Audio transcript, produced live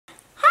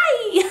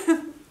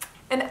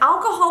An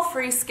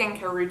alcohol-free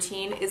skincare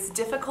routine is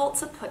difficult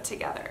to put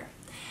together.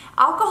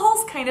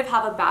 Alcohols kind of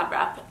have a bad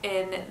rep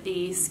in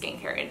the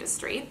skincare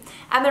industry,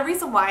 and the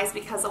reason why is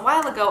because a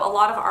while ago a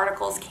lot of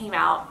articles came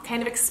out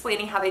kind of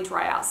explaining how they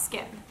dry out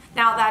skin.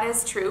 Now that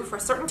is true for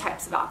certain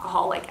types of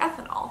alcohol like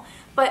ethanol,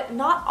 but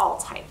not all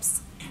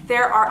types.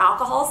 There are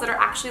alcohols that are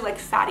actually like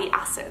fatty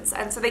acids,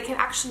 and so they can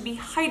actually be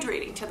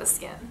hydrating to the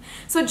skin.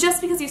 So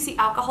just because you see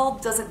alcohol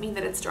doesn't mean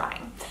that it's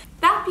drying.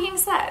 That being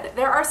said,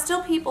 there are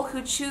still people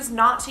who choose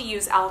not to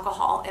use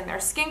alcohol in their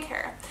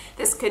skincare.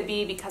 This could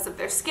be because of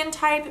their skin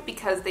type,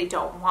 because they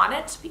don't want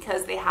it,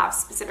 because they have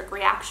specific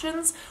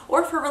reactions,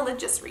 or for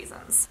religious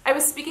reasons. I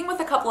was speaking with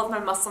a couple of my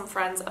Muslim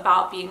friends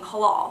about being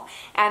halal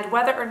and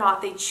whether or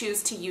not they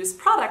choose to use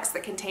products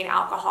that contain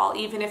alcohol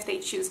even if they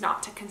choose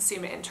not to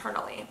consume it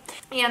internally.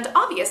 And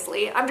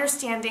obviously,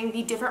 understanding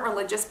the different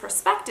religious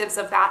perspectives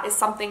of that is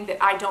something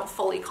that I don't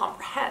fully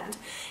comprehend.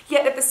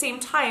 Yet at the same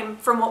time,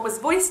 from what was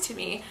voiced to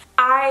me,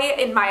 I,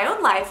 in my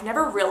own life,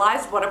 never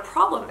realized what a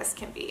problem this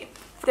can be.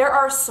 There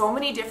are so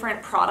many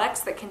different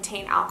products that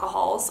contain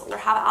alcohols or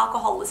have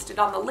alcohol listed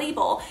on the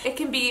label. It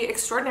can be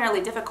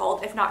extraordinarily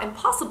difficult, if not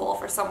impossible,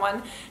 for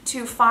someone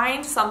to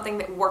find something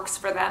that works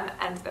for them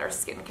and their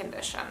skin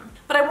condition.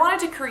 But I wanted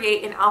to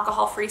create an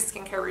alcohol-free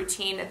skincare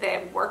routine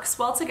that works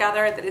well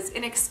together, that is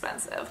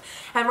inexpensive.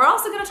 And we're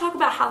also going to talk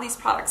about how these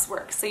products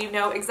work, so you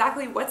know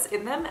exactly what's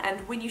in them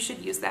and when you should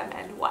use them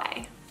and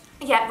why.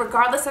 Yet,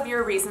 regardless of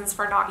your reasons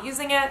for not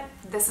using it,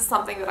 this is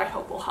something that I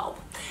hope will help.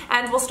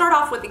 And we'll start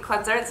off with the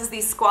cleanser. This is the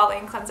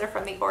Squalane cleanser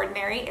from The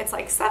Ordinary. It's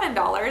like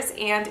 $7,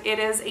 and it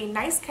is a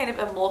nice kind of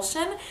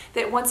emulsion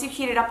that once you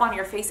heat it up on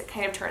your face, it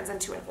kind of turns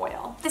into an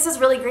oil. This is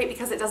really great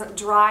because it doesn't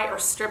dry or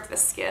strip the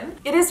skin.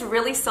 It is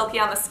really silky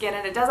on the skin,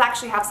 and it does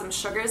actually have some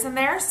sugars in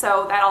there,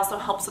 so that also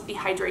helps with the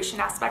hydration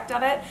aspect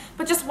of it.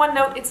 But just one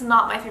note, it's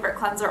not my favorite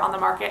cleanser on the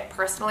market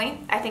personally.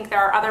 I think there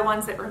are other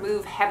ones that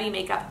remove heavy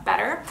makeup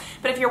better,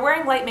 but if you're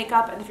wearing light makeup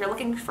and if you're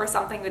looking for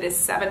something that is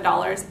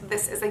 $7,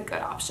 this is a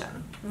good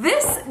option.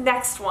 This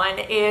next one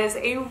is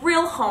a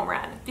real home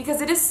run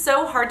because it is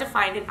so hard to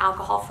find an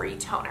alcohol-free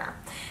toner.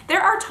 There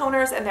are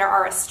toners and there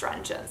are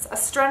astringents.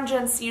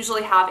 Astringents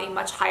usually have a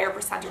much higher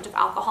percentage of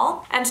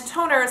alcohol, and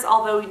toners,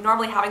 although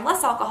normally having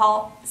less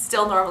alcohol,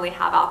 still normally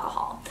have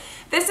alcohol.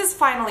 This is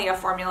finally a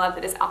formula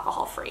that is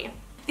alcohol-free.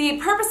 The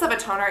purpose of a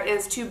toner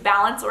is to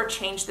balance or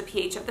change the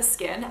pH of the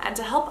skin and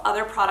to help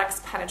other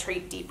products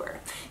penetrate deeper.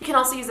 You can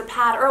also use a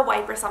pad or a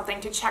wipe or something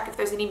to check if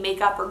there's any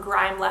makeup or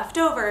grime left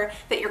over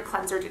that your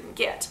cleanser didn't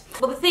get.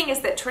 Well, the thing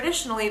is that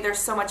traditionally there's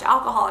so much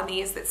alcohol in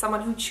these that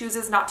someone who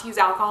chooses not to use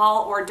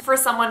alcohol, or for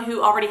someone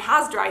who already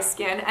has dry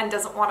skin and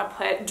doesn't want to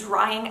put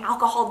drying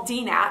alcohol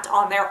denat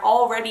on their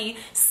already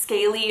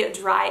scaly,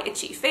 dry,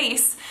 itchy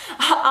face,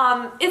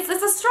 it's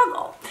a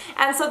struggle.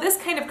 And so this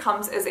kind of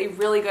comes as a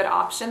really good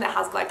option that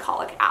has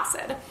glycolic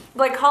acid.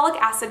 Glycolic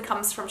acid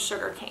comes from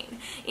sugarcane,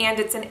 and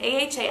it's an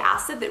AHA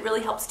acid that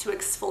really helps to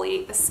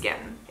exfoliate the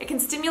skin. It can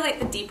stimulate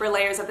the deeper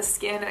layers of the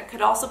skin, and it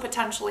could also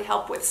potentially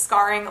help with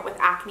scarring, with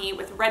acne,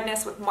 with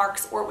redness, with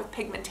marks, or with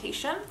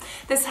pigmentation.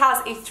 This has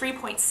a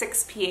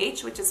 3.6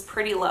 pH, which is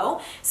pretty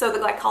low, so the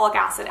glycolic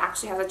acid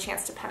actually has a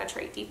chance to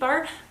penetrate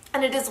deeper.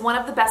 And it is one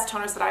of the best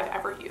toners that I've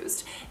ever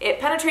used. It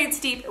penetrates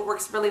deep, it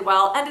works really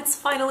well, and it's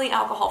finally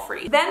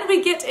alcohol-free. Then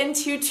we get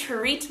into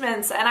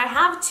treatments, and I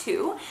have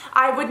two.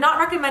 I would not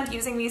recommend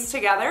using these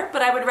together,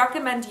 but I would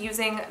recommend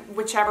using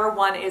whichever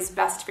one is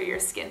best for your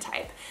skin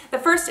type. The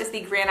first is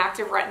the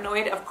Granactive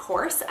Retinoid, of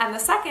course, and the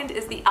second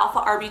is the Alpha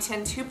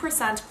Arbutin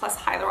 2% plus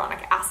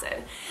hyaluronic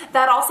acid.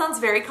 That all sounds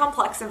very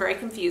complex and very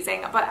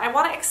confusing, but I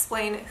want to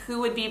explain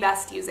who would be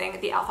best using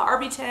the Alpha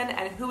Arbutin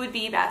and who would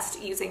be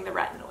best using the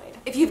Retinoid.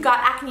 If you've got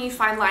acne,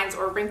 fine lines,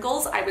 or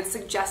wrinkles, I would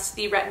suggest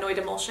the Retinoid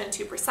Emulsion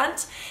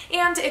 2%.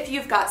 And if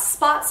you've got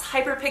spots,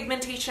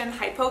 hyperpigmentation,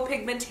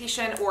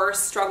 hypopigmentation, or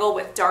struggle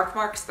with dark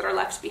marks that are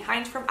left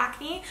behind from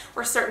acne,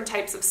 or certain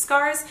types of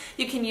scars,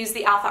 you can use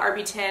the Alpha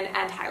Arbutin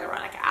and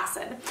hyaluronic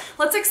acid.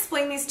 Let's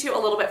explain these two a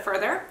little bit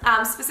further.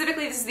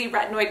 Specifically, this is the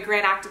Retinoid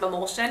Granactive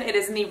Emulsion. It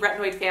is in the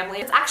retinoid family.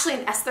 It's actually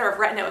an ester of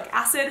retinoic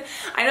acid.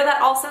 I know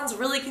that all sounds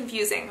really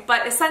confusing,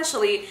 but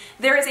essentially,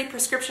 there is a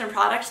prescription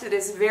product that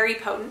is very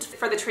potent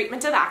for the treatment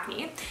of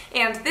acne,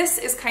 and this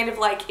is kind of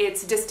like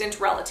its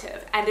distant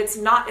relative, and it's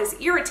not as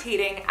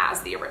irritating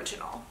as the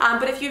original.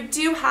 But if you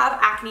do have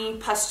acne,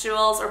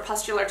 pustules, or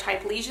pustular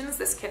type lesions,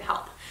 this can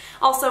help.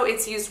 Also,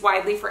 it's used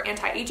widely for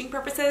anti-aging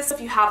purposes.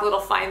 If you have little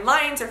fine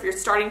lines, or if you're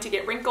starting to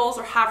get wrinkles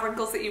or have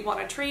wrinkles that you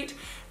want to treat,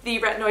 the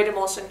retinoid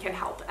emulsion can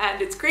help.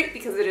 And it's great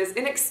because it is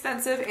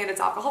inexpensive and it's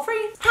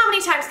alcohol-free. How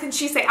many times can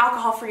she say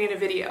alcohol-free in a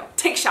video?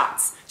 Take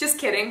shots. Just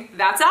kidding,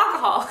 that's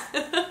alcohol.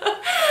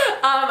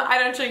 I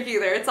don't drink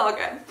either, it's all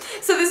good.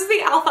 So this is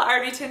the Alpha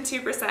Arbutin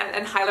 2%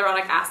 and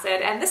hyaluronic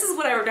acid, and this is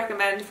what I would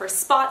recommend for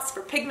spots,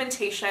 for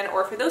pigmentation,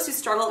 or for those who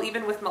struggle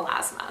even with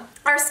melasma.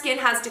 Our skin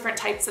has different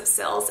types of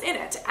cells in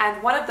it,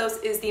 and one of those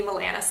is the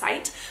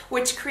melanocyte,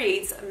 which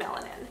creates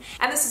melanin.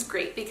 And this is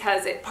great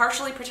because it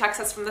partially protects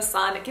us from the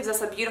sun, it gives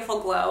us a beautiful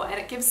glow, glow and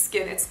it gives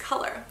skin its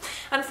color.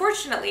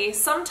 Unfortunately,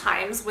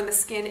 sometimes when the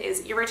skin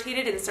is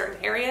irritated in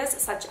certain areas,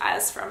 such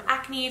as from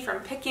acne,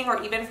 from picking,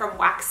 or even from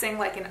waxing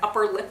like an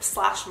upper lip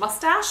 /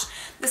 mustache,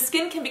 the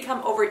skin can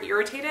become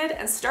over-irritated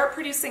and start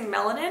producing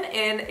melanin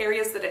in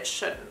areas that it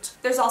shouldn't.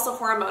 There's also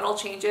hormonal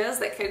changes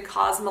that could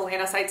cause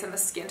melanocytes in the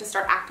skin to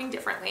start acting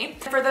differently.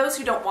 For those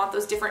who don't want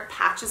those different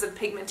patches of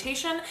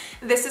pigmentation,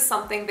 this is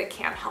something that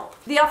can help.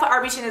 The alpha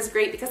arbutin is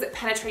great because it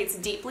penetrates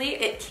deeply.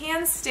 It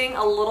can sting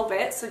a little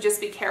bit, so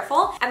just be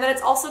careful. And then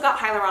it's also got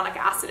hyaluronic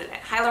acid in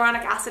it.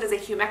 Hyaluronic acid is a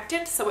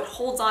humectant, so it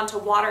holds on to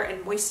water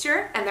and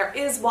moisture, and there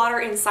is water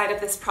inside of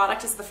this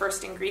product as the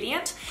first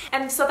ingredient.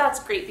 And so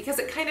that's great because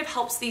it kind of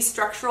helps the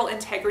structural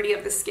integrity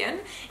of the skin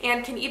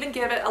and can even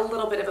give it a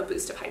little bit of a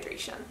boost of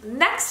hydration.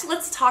 Next,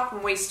 let's talk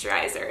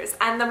moisturizers.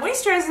 And the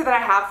moisturizer that I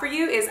have for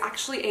you is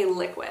actually a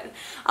liquid.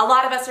 A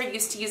lot of us are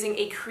used to using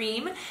a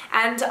cream,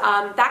 and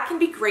that can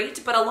be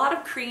great, but a lot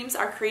of creams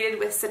are created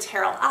with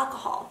cetearyl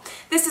alcohol.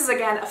 This is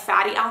again a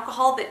fatty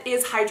alcohol that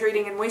is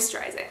hydrating and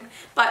moisturizing.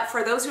 But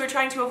for those who are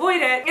trying to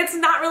avoid it, it's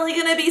not really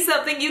gonna be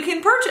something you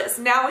can purchase,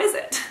 now is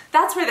it?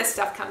 That's where this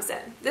stuff comes in.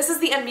 This is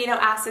the amino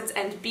acids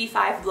and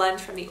B5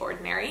 blend from The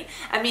Ordinary.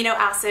 Amino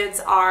acids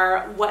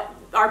are what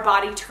our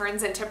body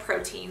turns into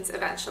proteins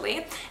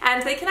eventually,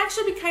 and they can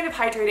actually be kind of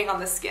hydrating on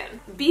the skin.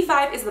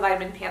 B5 is the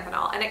vitamin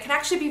panthenol, and it can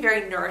actually be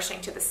very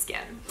nourishing to the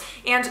skin.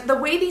 And the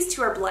way these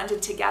two are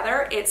blended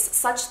together, it's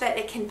such that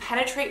it can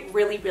penetrate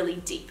really, really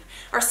deep.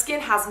 Our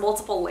skin has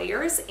multiple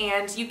layers,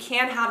 and you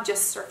can have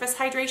just surface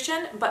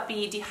hydration, but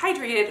be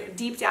dehydrated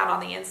deep down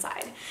on the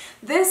inside.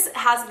 This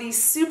has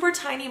these super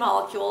tiny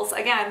molecules,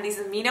 again, these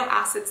amino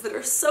acids that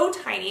are so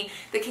tiny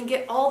that can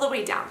get all the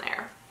way down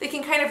there. They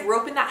can kind of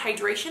rope in that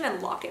hydration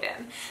and lock it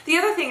in. The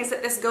other thing is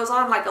that this goes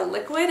on like a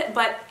liquid,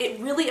 but it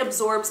really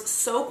absorbs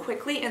so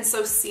quickly and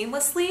so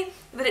seamlessly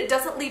that it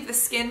doesn't leave the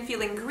skin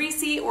feeling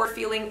greasy or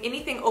feeling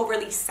anything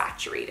overly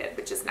saturated,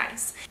 which is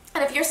nice.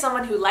 And if you're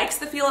someone who likes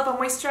the feel of a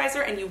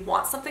moisturizer and you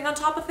want something on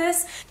top of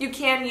this, you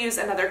can use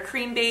another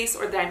cream base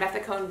or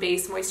dimethicone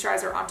base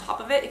moisturizer on top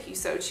of it if you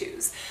so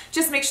choose.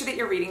 Just make sure that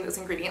you're reading those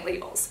ingredient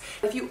labels.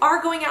 If you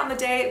are going out in the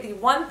day, the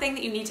one thing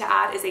that you need to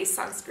add is a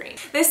sunscreen.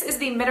 This is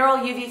the Mineral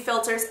UV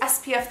Filters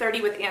SPF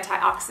 30 with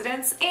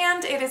antioxidants,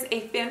 and it is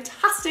a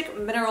fantastic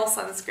mineral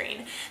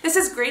sunscreen. This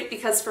is great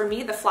because for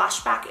me, the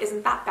flashback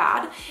isn't that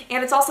bad,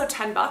 and it's also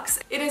 10 bucks.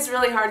 It is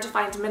really hard to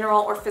find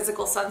mineral or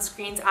physical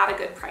sunscreens at a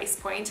good price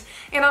point.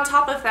 And on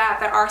top of that,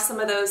 there are some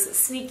of those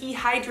sneaky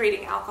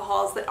hydrating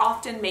alcohols that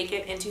often make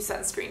it into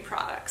sunscreen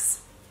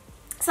products.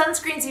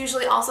 Sunscreens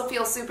usually also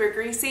feel super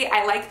greasy.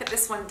 I like that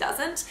this one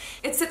doesn't.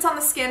 It sits on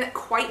the skin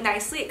quite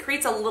nicely. It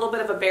creates a little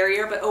bit of a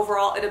barrier, but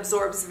overall it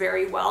absorbs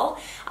very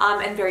well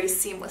and very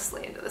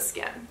seamlessly into the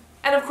skin.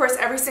 And of course,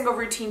 every single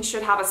routine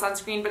should have a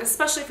sunscreen, but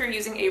especially if you're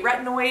using a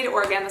retinoid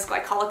or again, this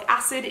glycolic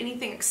acid,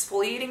 anything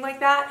exfoliating like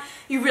that,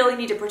 you really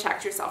need to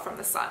protect yourself from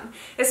the sun.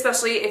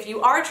 Especially if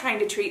you are trying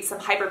to treat some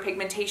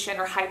hyperpigmentation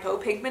or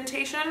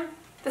hypopigmentation.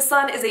 The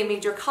sun is a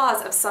major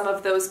cause of some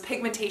of those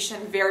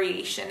pigmentation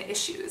variation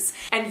issues.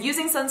 And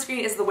using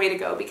sunscreen is the way to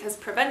go because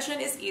prevention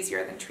is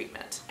easier than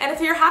treatment. And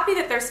if you're happy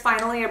that there's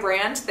finally a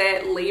brand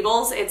that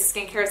labels its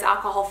skincare as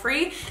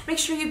alcohol-free, make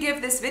sure you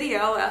give this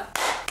video a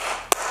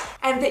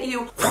and that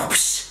you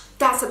whoosh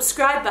that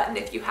subscribe button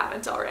if you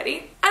haven't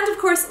already. And of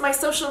course, my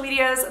social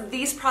medias,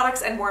 these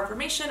products and more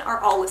information are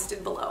all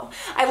listed below.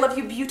 I love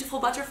you beautiful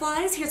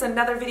butterflies. Here's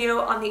another video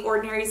on The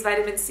Ordinary's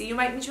vitamin C you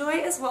might enjoy,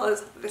 as well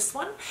as this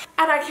one.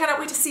 And I cannot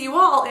wait to see you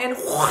all in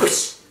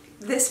whoosh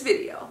this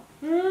video.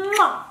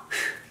 Mwah.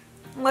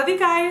 Love you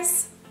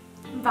guys.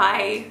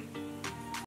 Bye.